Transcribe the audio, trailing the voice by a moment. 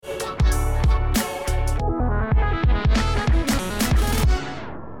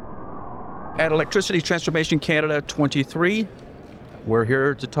at Electricity Transformation Canada 23. We're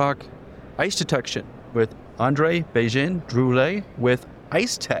here to talk ice detection with Andre Beijing-Droulet with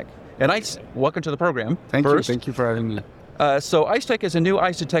Icetek. And welcome to the program. Thank you for having me. So Icetek is a new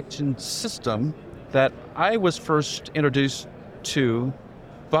ice detection system that I was first introduced to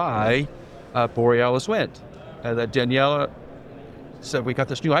by Borealis Wind. That Daniela said, we got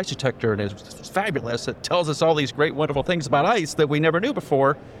this new ice detector and it's fabulous. It tells us all these great, wonderful things about ice that we never knew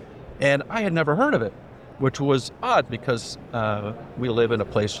before. And I had never heard of it, which was odd because we live in a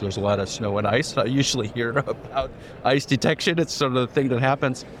place where there's a lot of snow and ice. I usually hear about ice detection. It's sort of the thing that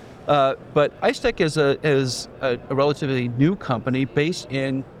happens. But Icetek is a relatively new company based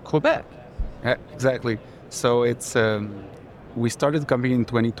in Quebec. Exactly. So it's we started the company in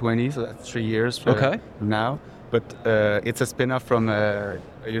 2020, so that's 3 years from now. But it's a spin-off from a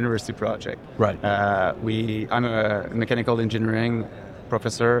university project. Right. I'm a mechanical engineering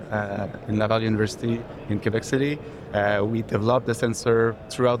professor in Laval University in Quebec City. We developed the sensor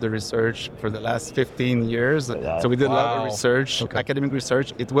throughout the research for the last 15 years. So we did a lot of research, academic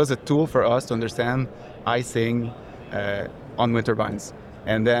research. It was a tool for us to understand icing on wind turbines.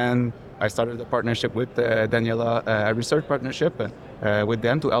 And then I started a partnership with Daniela, a research partnership with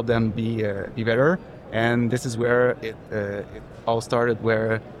them to help them be better. And this is where it all started,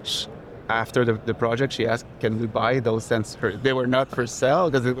 where after the project, she asked, can we buy those sensors? They were not for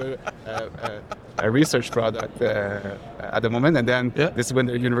sale because it was a research product at the moment. And then this is when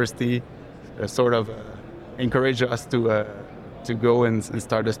the university sort of encouraged us to go and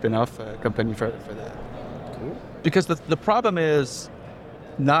start a spin-off company for that. Cool. Because the problem is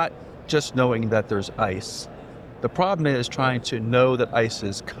not just knowing that there's ice. The problem is trying to know that ice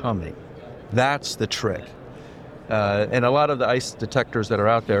is coming. That's the trick. And a lot of the ice detectors that are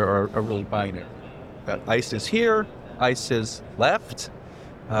out there are really binary. Ice is here, ice is left,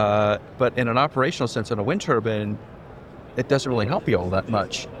 but in an operational sense, in a wind turbine, it doesn't really help you all that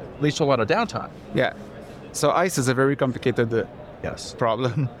much. Leads to a lot of downtime. Yeah. So ice is a very complicated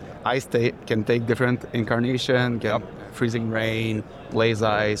problem. Ice can take different incarnation, freezing rain, glaze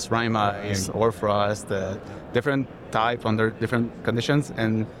ice, rime ice, or frost, different type under different conditions.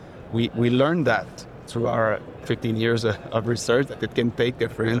 And we learned that through our 15 years of research, that it can take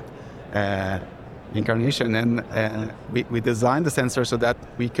different incarnation. And we designed the sensor so that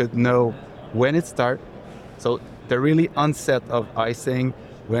we could know when it starts. So the really onset of icing,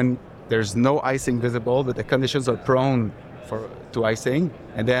 when there's no icing visible, but the conditions are prone to icing.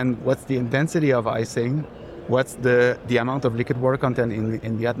 And then what's the intensity of icing? What's the amount of liquid water content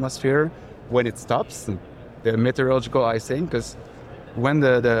in the atmosphere when it stops? The meteorological icing, because when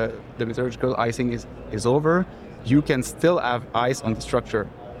the meteorological icing is over, you can still have ice on the structure.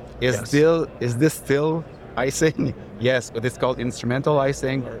 Is this still icing? Yes, but it's called instrumental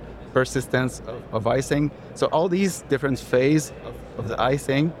icing or persistence of icing. So all these different phases of the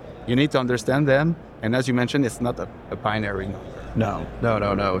icing, you need to understand them. And as you mentioned, it's not a binary number.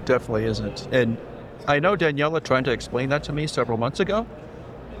 No, definitely isn't. And I know Daniela trying to explain that to me several months ago,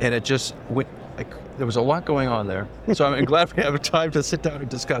 and it just went. There was a lot going on there. So I'm glad we have time to sit down and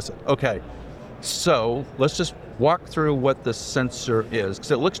discuss it. Okay, so let's just walk through what the sensor is, because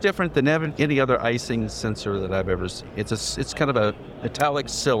it looks different than any other icing sensor that I've ever seen. It's kind of a metallic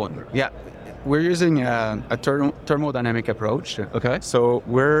cylinder. Yeah, we're using a thermodynamic approach. Okay. So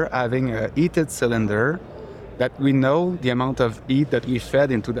we're having a heated cylinder that we know the amount of heat that we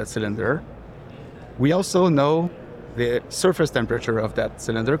fed into that cylinder. We also know the surface temperature of that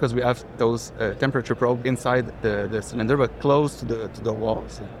cylinder because we have those temperature probe inside the cylinder, but close to the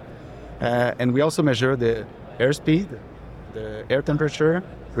walls. And we also measure the airspeed, the air temperature,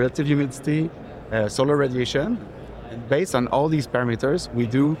 relative humidity, solar radiation. And based on all these parameters, we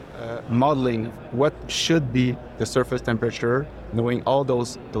do modeling what should be the surface temperature, knowing all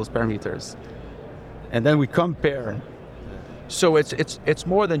those parameters. And then we compare. So it's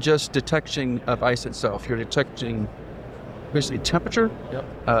more than just detection of ice itself. You're detecting basically temperature,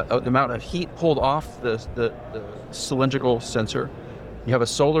 the amount of heat pulled off the cylindrical sensor. You have a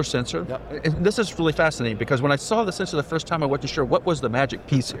solar sensor. And this is really fascinating because when I saw the sensor the first time, I wasn't sure what was the magic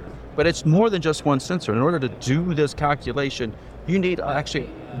piece here. But it's more than just one sensor. In order to do this calculation, you need actually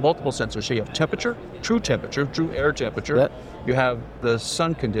multiple sensors. So you have temperature, true air temperature. Yep. You have the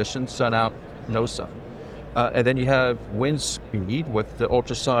sun conditions, sun out, no sun. And then you have wind speed with the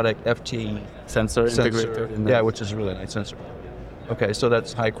ultrasonic FT sensor integrated. Yeah, which is a really nice sensor. Okay, so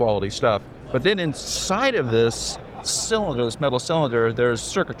that's high quality stuff. But then inside of this cylinder, this metal cylinder, there's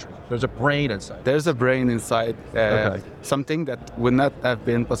circuitry. There's a brain inside. There's a brain inside. Something that would not have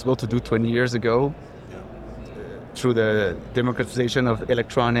been possible to do 20 years ago. through the democratization of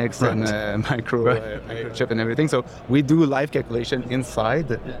electronics and microchip and everything. So we do live calculation inside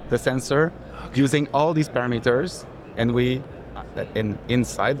the sensor using all these parameters, and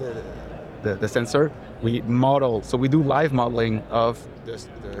inside the sensor we model. So we do live modeling of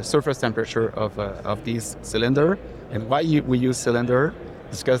the surface temperature of these cylinder. And why we use cylinder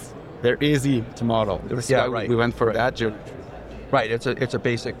is because they're easy to model. We went for that geometry. Right, it's a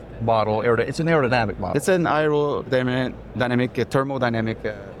basic model. It's an aerodynamic model. It's an aerodynamic, thermodynamic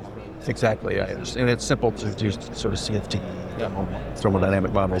model. Exactly, and it's simple to do sort of CFD,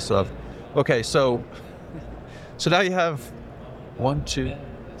 thermodynamic model stuff. Okay, so now you have 1, 2,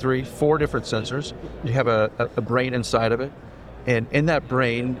 3, 4 different sensors. You have a brain inside of it, and in that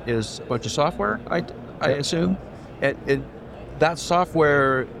brain is a bunch of software, I assume, and that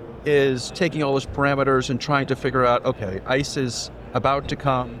software is taking all those parameters and trying to figure out, okay, ice is about to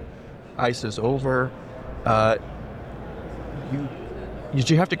come, ice is over. Did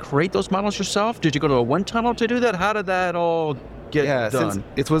you have to create those models yourself? Did you go to a wind tunnel to do that? How did that all get done? Since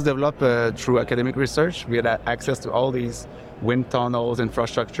it was developed through academic research, we had access to all these wind tunnels,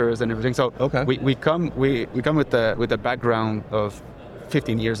 infrastructures, and everything. So we come with a background of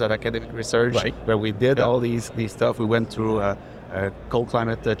 15 years of academic research, where we did all these stuff. We went through a cold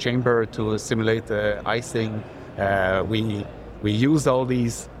climate chamber to simulate icing. We used all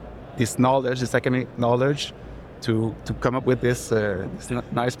this knowledge, this academic knowledge, to come up with this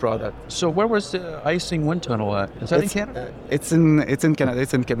nice product. So where was the icing wind tunnel at? Is that in Canada? It's in Canada.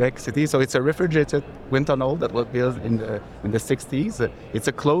 It's in Quebec City. So it's a refrigerated wind tunnel that was built in the 60s. It's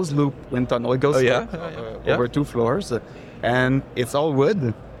a closed loop wind tunnel. It goes over 2 floors, and it's all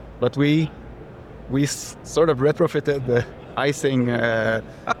wood. But we sort of retrofitted the icing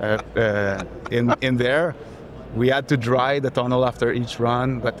in there. We had to dry the tunnel after each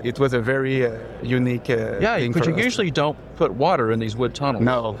run, but it was a very unique thing because you usually don't put water in these wood tunnels.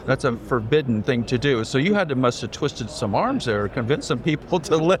 No. That's a forbidden thing to do. So you must have twisted some arms there, convinced some people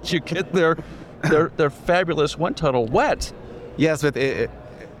to let you get their fabulous wind tunnel wet. Yes, but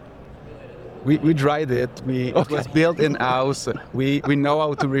we dried it. It was built in-house. We know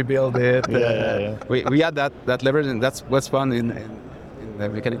how to rebuild it. We had that leverage, and that's what's fun in the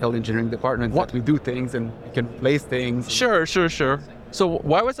mechanical engineering department. That we do things and we can place things. Sure. So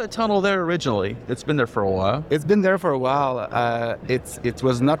why was that tunnel there originally? It's been there for a while. It's been there for a while. It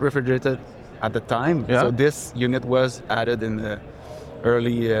was not refrigerated at the time. Yeah. So this unit was added in the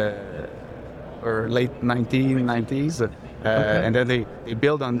early or late 1990s. And then they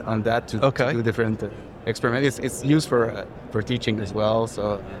build on that to do different experiments. It's used for teaching as well.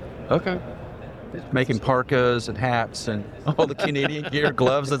 So making parkas and hats and all the Canadian gear,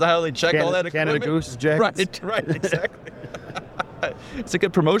 gloves. Is that how they check all that equipment? Canada Goose jackets. Right, exactly. It's a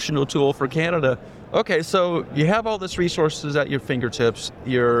good promotional tool for Canada. Okay, so you have all this resources at your fingertips.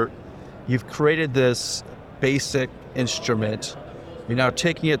 You've created this basic instrument. You're now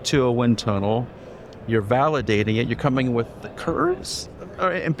taking it to a wind tunnel. You're validating it. You're coming with the curves?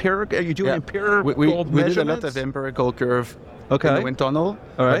 Empirical? Are you doing empirical measurements? We did a lot of empirical curve in the wind tunnel.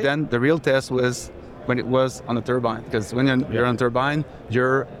 All right. But then the real test was when it was on the turbine. Because when you're on turbine,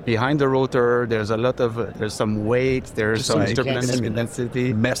 you're behind the rotor. There's some weight. There's some turbulence and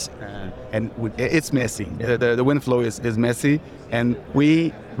density. Messy. And it's messy. The wind flow is messy. And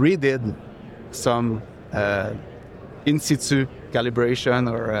we redid some in situ calibration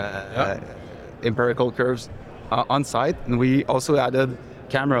or empirical curves on site, and we also added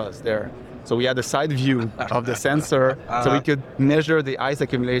cameras there. So we had a side view of the sensor, so we could measure the ice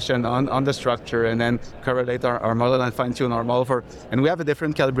accumulation on the structure and then correlate our model and fine-tune our model and we have a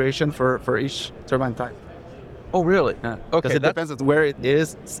different calibration for each turbine type. Oh, really? Yeah. Okay. It depends on where it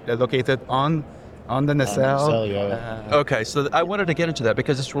is located on the nacelle. Okay, so I wanted to get into that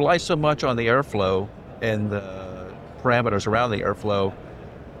because it relies so much on the airflow and the parameters around the airflow.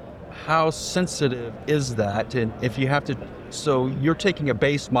 How sensitive is that? And if you have to, so you're taking a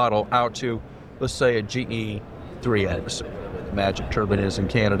base model out to, let's say, a GE 3X, the magic turbine is in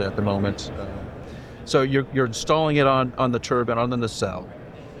Canada at the moment. So you're installing it on the turbine, on the nacelle.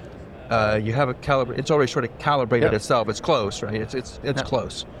 You have it's already sort of calibrated itself. It's close, right? It's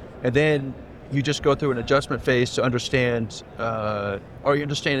close. And then you just go through an adjustment phase to understand, are you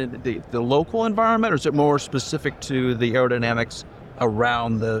understanding the local environment, or is it more specific to the aerodynamics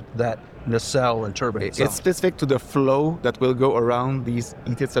around that nacelle and turbine itself? It's specific to the flow that will go around these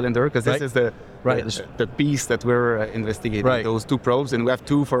heated cylinder, because this is the piece that we're investigating, those 2 probes, and we have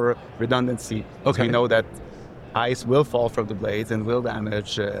 2 for redundancy. We know that ice will fall from the blades and will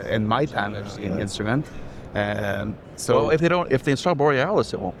damage and might damage the instrument. So well, if they install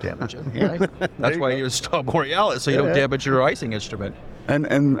Borealis, it won't damage it. Yeah. Right? That's why you install Borealis, so you don't damage your icing instrument. And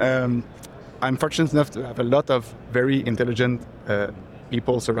I'm fortunate enough to have a lot of very intelligent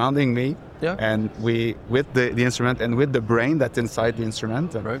people surrounding me. Yeah. And we, with the instrument and with the brain that's inside the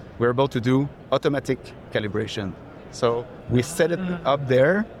instrument, Right. we're able to do automatic calibration. So we set it up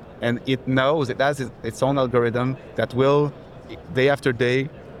there, and it knows, it has its own algorithm that will, day after day,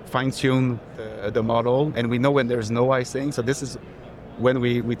 fine-tune the model, and we know when there's no icing. So this is when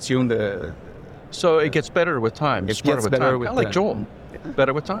we tune the... So it gets better with time. It smarter gets with better time. with Kind of like time. Joel.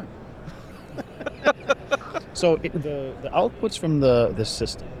 Better with time. So the outputs from the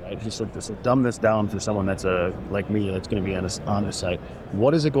system, right? Just to dumb this down for someone that's like me, that's going to be on the site.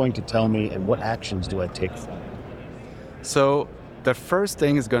 What is it going to tell me, and what actions do I take from it? So the first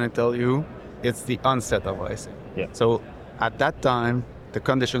thing it's going to tell you, it's the onset of icing. Yeah. So at that time, the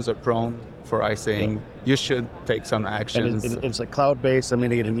conditions are prone for icing. Yeah. You should take some And actions. it's like cloud-based. I'm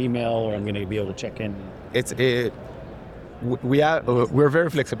going to get an email, or I'm going to be able to check in. We're very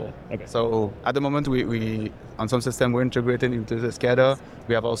flexible. Okay. So at the moment, we on some system we're integrated into the SCADA.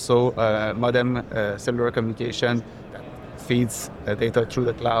 We have also modem cellular communication that feeds data through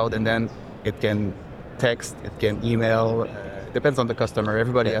the cloud, and then it can text, it can email. Depends on the customer.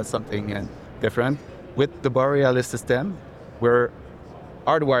 Everybody has something different. With the Borealis system, we're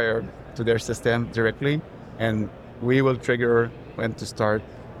hardwired to their system directly, and we will trigger when to start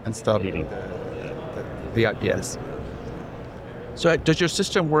and stop the IPS. So does your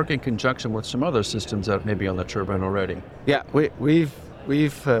system work in conjunction with some other systems that may be on the turbine already? Yeah, we've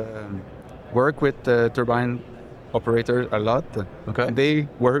worked with turbine operators a lot. Okay. And they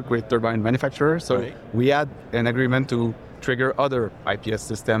work with turbine manufacturers, so Right. we had an agreement to trigger other IPS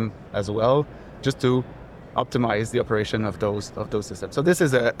system as well, just to optimize the operation of those systems. So this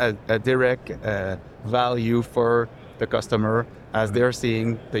is a direct value for the customer, as they're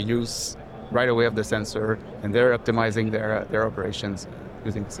seeing the use right away of the sensor, and they're optimizing their operations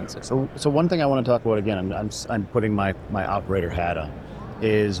using the sensor. So one thing I want to talk about again, I'm putting my operator hat on,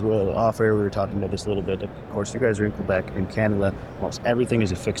 is off air we were talking about this a little bit. Of course, you guys are in Quebec. In Canada, almost everything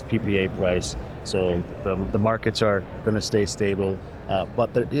is a fixed PPA price, so the markets are going to stay stable.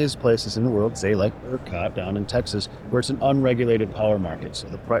 But there is places in the world, say like ERCOT down in Texas, where it's an unregulated power market. So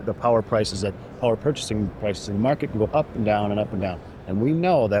the power purchasing prices in the market can go up and down and up and down. And we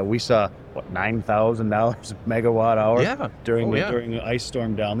know that we saw $9,000 a megawatt hour during the ice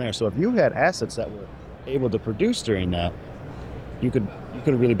storm down there. So if you had assets that were able to produce during that, you could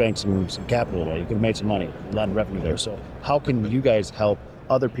really bank some capital there. You could have made some money, a lot of revenue there. So how can you guys help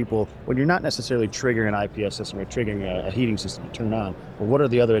other people when you're not necessarily triggering an IPS system or triggering a heating system to turn on? But what are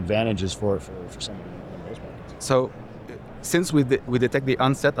the other advantages for someone in those markets? So since we detect the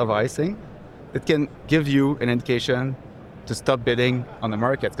onset of icing, it can give you an indication to stop bidding on the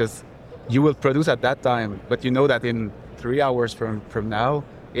market, because you will produce at that time, but you know that in 3 hours from now,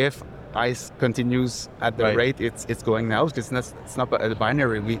 if ice continues at the rate it's going now, because it's not a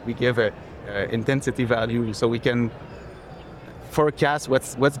binary. We give a intensity value, so we can forecast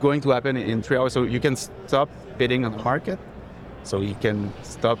what's going to happen in 3 hours. So you can stop bidding on the market. So you can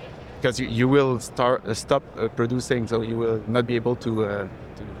stop, because you will stop producing. So you will not be able to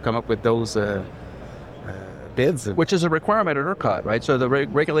come up with those bids. Which is a requirement at ERCOT, right? So the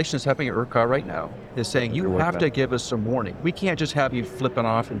regulation is happening at ERCOT right now is saying you have to give us some warning. We can't just have you flipping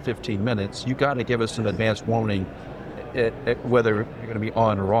off in 15 minutes. You got to give us some advanced warning whether you're going to be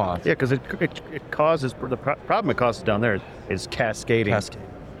on or off. Yeah, because it causes, the problem it causes down there is cascading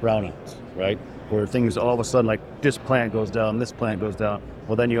brownouts, right? Where things all of a sudden, like this plant goes down, this plant goes down.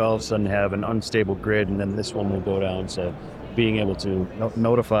 Well, then you all of a sudden have an unstable grid, and then this one will go down. So being able to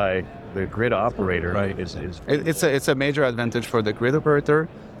notify the grid operator is it's a major advantage for the grid operator,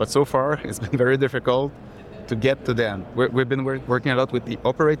 but so far it's been very difficult to get to them. We've been working a lot with the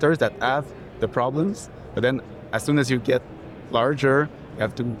operators that have the problems, but then as soon as you get larger,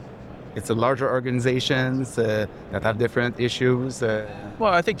 it's a larger organizations that have different issues.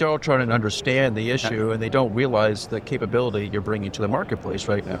 Well, I think they're all trying to understand the issue, and they don't realize the capability you're bringing to the marketplace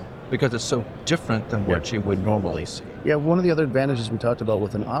right now, because it's so different than what you would normally see. Yeah, one of the other advantages we talked about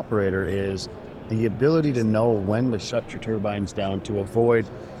with an operator is the ability to know when to shut your turbines down to avoid,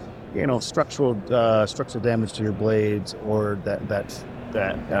 structural damage to your blades, or that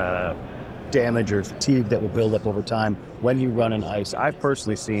damage or fatigue that will build up over time when you run in ice. I've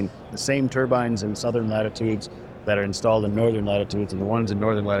personally seen the same turbines in southern latitudes that are installed in northern latitudes, and the ones in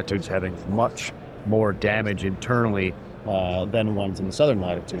northern latitudes having much more damage internally than ones in the southern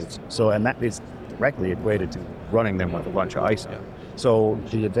latitudes. So, and that is directly equated to running them with a bunch of ice. So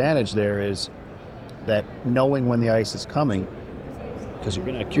the advantage there is that knowing when the ice is coming, because you're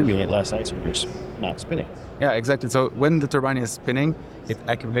going to accumulate less ice when you're not spinning. Yeah, exactly. So when the turbine is spinning, it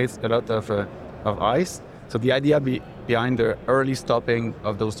accumulates a lot of ice. So the idea behind the early stopping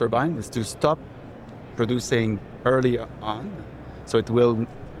of those turbines is to stop producing early on, so it will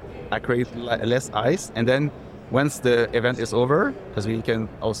accumulate less ice. And then once the event is over, because we can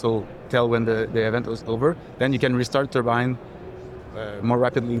also tell when the event is over, then you can restart turbine more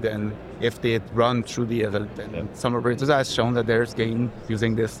rapidly than if they had run through the event. And some operators have shown that there's gain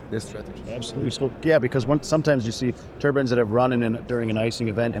using this strategy. Absolutely. So, yeah, because sometimes you see turbines that have run during an icing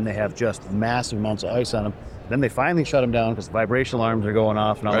event and they have just massive amounts of ice on them. Then they finally shut them down because vibration alarms are going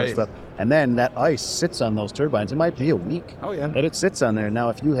off and all that stuff. And then that ice sits on those turbines. It might be a week that it sits on there. Now,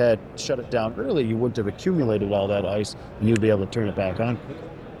 if you had shut it down early, you wouldn't have accumulated all that ice and you'd be able to turn it back on.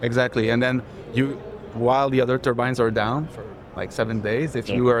 Exactly. And then while the other turbines are down for like 7 days, if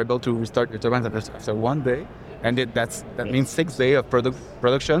you are able to restart your turbines after 1 day, and that means 6 days of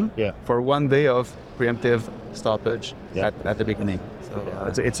production for 1 day of preemptive stoppage at the beginning.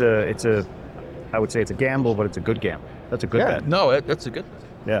 So it's a I would say it's a gamble, but it's a good gamble. That's a good bet. No, that's a good.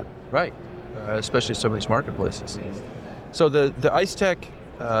 Yeah. Right. Especially some of these marketplaces. So the Icetek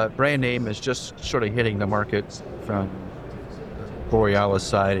brand name is just sort of hitting the market from Borealis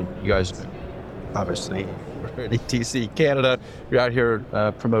side, and you guys obviously we're at ETC Canada. You're out here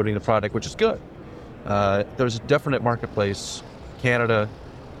promoting the product, which is good. There's a definite marketplace, Canada,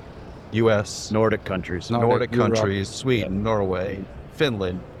 U.S., Nordic countries, Sweden, Norway,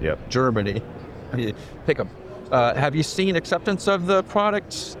 Finland, Germany. Pick them. Have you seen acceptance of the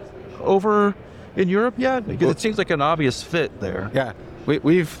product over in Europe yet? Because it seems like an obvious fit there. Yeah.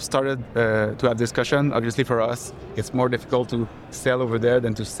 We've started to have discussion. Obviously, for us, it's more difficult to sell over there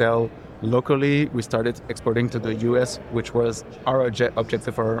than to sell locally. We started exporting to the U.S., which was our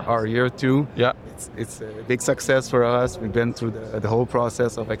objective for our year 2. Yeah, it's a big success for us. We've been through the whole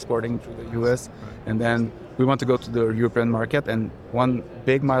process of exporting to the U.S., and then we want to go to the European market. And one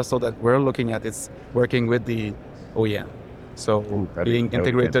big milestone that we're looking at is working with the OEM. So being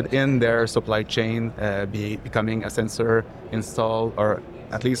integrated in their supply chain, becoming a sensor installed or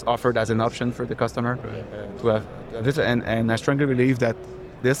at least offered as an option for the customer to have this. And I strongly believe that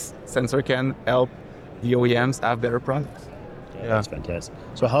this sensor can help the OEMs have better products. Yeah, that's fantastic.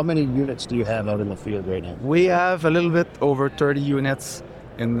 So how many units do you have out in the field right now? We have a little bit over 30 units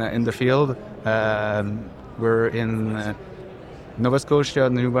in the field. We're in Nova Scotia,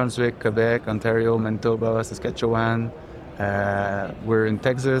 New Brunswick, Quebec, Ontario, Manitoba, Saskatchewan. We're in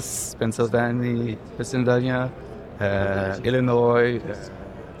Texas, Pennsylvania, Illinois,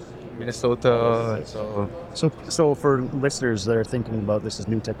 Minnesota. So for listeners that are thinking about this as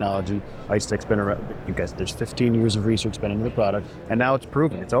new technology, Icetek's been around. You guys, there's 15 years of research been into the product, and now it's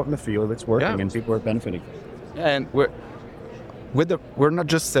proven. It's out in the field, it's working, and people are benefiting. Yeah, and we're not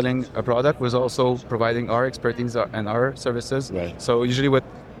just selling a product, we're also providing our expertise and our services. Right. So usually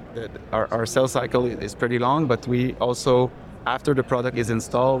our sales cycle is pretty long, but we also, after the product is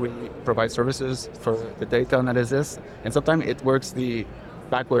installed, we provide services for the data analysis, and sometimes it works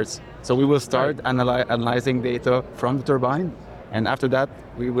backwards. So we will start analyzing data from the turbine, and after that,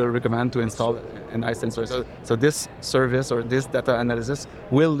 we will recommend to install an ice sensor. So this service or this data analysis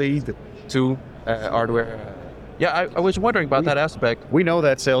will lead to hardware. Yeah, I was wondering about that aspect. We know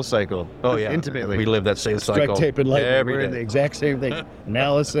that sales cycle. Oh yeah, intimately. We live that sales cycle. Strike tape and lightning. Every We're day. in the exact same thing.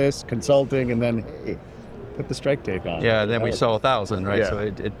 Analysis, consulting, and then put the strike tape on. Yeah, then we sell 1,000, right? Yeah.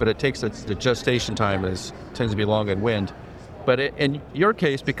 So but it takes the gestation time tends to be long in wind. But in your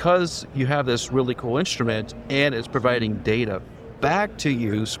case, because you have this really cool instrument and it's providing data back to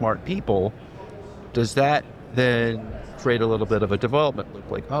you, smart people, does that then create a little bit of a development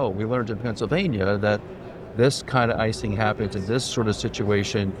loop? Like, oh, we learned in Pennsylvania that this kind of icing happens in this sort of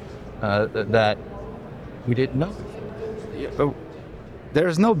situation that we didn't know. But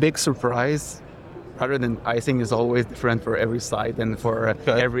there's no big surprise, other than icing is always different for every site and for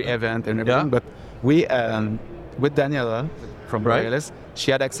every event and everything. Yeah. But we, with Daniela from Borealis,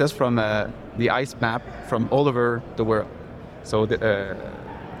 she had access from the ice map from all over the world. So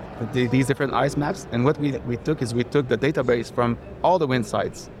these different ice maps, and what we took is we took the database from all the wind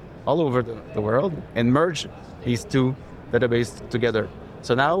sites all over the world and merged these two databases together.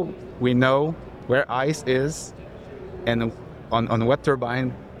 So now we know where ice is and on what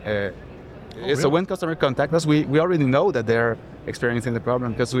turbine. So when customer contact us, we already know that they're experiencing the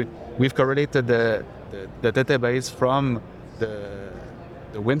problem because we've correlated the database from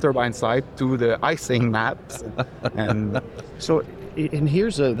the wind turbine site to the icing maps. And so, and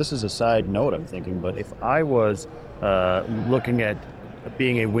this is a side note I'm thinking, but if I was looking at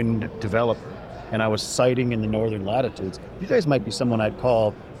being a wind developer, and I was sighting in the northern latitudes, you guys might be someone I'd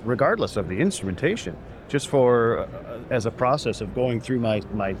call, regardless of the instrumentation, just for as a process of going through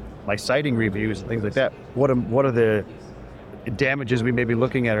my sighting reviews and things like that. What are the damages we may be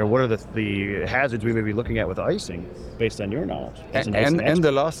looking at, or what are the hazards we may be looking at with icing, based on your knowledge? And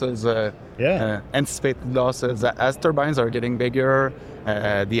the losses, anticipated losses as turbines are getting bigger.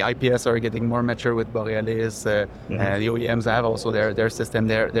 The IPS are getting more mature with Borealis. The OEMs have also their system.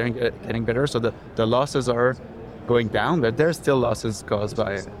 They're getting better. So the losses are going down, but there's still losses caused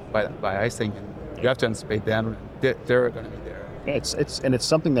by icing. You have to anticipate them. They're going to be there. It's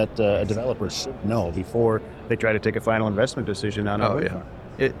something that a developer should know before they try to take a final investment decision on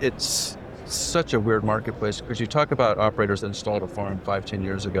it. It's such a weird marketplace, because you talk about operators that installed a farm 5-10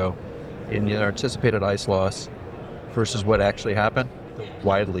 years ago, and you anticipated ice loss versus what actually happened.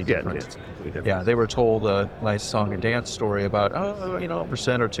 Widely different. Yeah, they were told a nice song and dance story about, a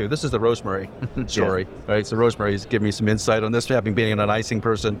percent or two. This is the Rosemary story, right? So Rosemary's giving me some insight on this, having been an icing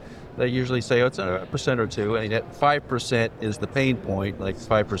person. They usually say, it's a percent or two, and at 5% is the pain point, like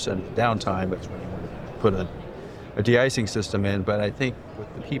 5% downtime. That's when you want to put a de-icing system in. But I think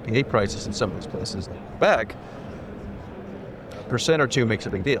with the PPA prices in some of these places like Quebec, a percent or two makes a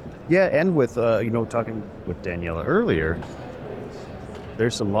big deal. Yeah, and with, talking with Daniela earlier,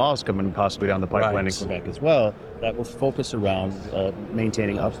 there's some laws coming possibly down the pipeline in Quebec as well that will focus around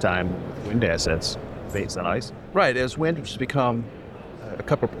maintaining uptime with wind assets based on ice. Right, as wind has become a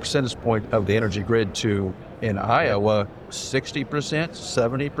couple percentage point of the energy grid to, in Iowa, 60%,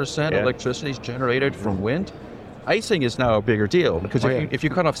 70% electricity is generated from wind. Icing is now a bigger deal, because if you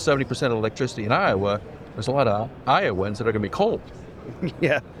cut off 70% of electricity in Iowa, there's a lot of Iowans that are going to be cold.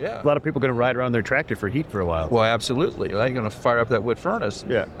 Yeah. A lot of people are going to ride around their tractor for heat for a while. Well, absolutely. They're going to fire up that wood furnace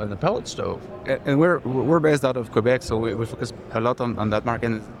and the pellet stove. And we're based out of Quebec, so we focus a lot on that market.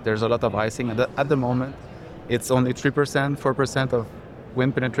 And there's a lot of icing. At the moment, it's only 3%, 4% of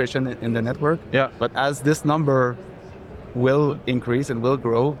wind penetration in the network. Yeah. But as this number will increase and will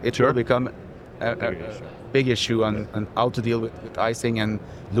grow, it will become a big issue on how to deal with icing and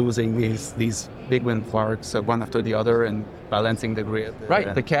losing these big wind parks one after the other and balancing the grid.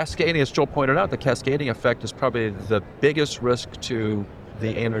 Right. The cascading, as Joel pointed out, the cascading effect is probably the biggest risk to the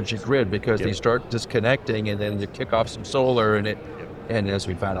energy grid, because they start disconnecting, and then you kick off some solar, and as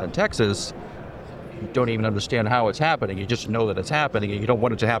we found out in Texas, you don't even understand how it's happening. You just know that it's happening, and you don't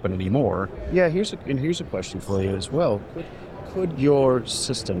want it to happen anymore. Yeah, here's a question for you as well. Could your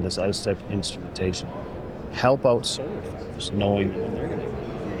system, this Icetek instrumentation, help out solar farmers knowing when they're going to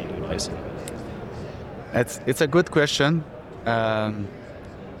do icing? It's a good question.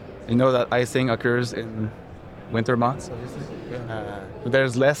 You know that icing occurs in winter months, obviously.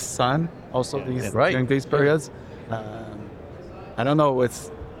 There's less sun also during these periods. I don't know.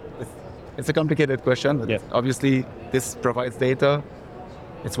 It's a complicated question, but obviously this provides data.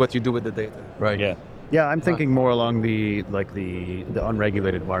 It's what you do with the data. Right. Yeah, I'm thinking more along the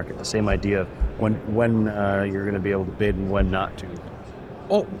unregulated market, the same idea of when you're going to be able to bid and when not to.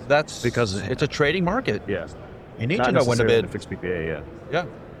 Oh, that's because it's a trading market. Yeah. You need to know when to bid. Fixed PPA, Yeah.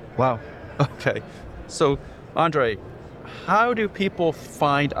 Wow. Okay. So, Andre, how do people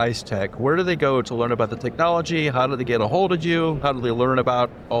find Icetek? Where do they go to learn about the technology? How do they get a hold of you? How do they learn about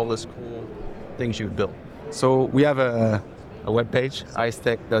all this cool things you've built? So we have a webpage,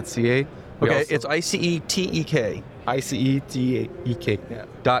 icetek.ca. Okay, it's ICETEK. ICETEK.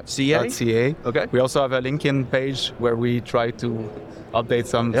 .ca. .ca. Okay. We also have a LinkedIn page where we try to update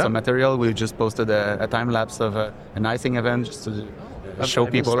some material. We just posted a time lapse of an icing event just to show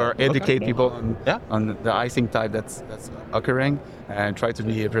people or educate people on the icing type that's occurring, and try to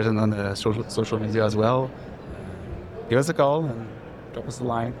be present on the social media as well. Give us a call and drop us a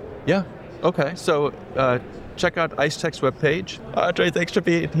line. Yeah. Okay. So check out Icetek's webpage. Andre, thanks for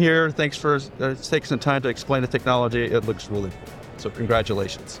being here. Thanks for taking some time to explain the technology. It looks really cool. So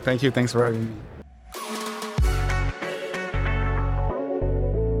congratulations. Thank you. Thanks for having me.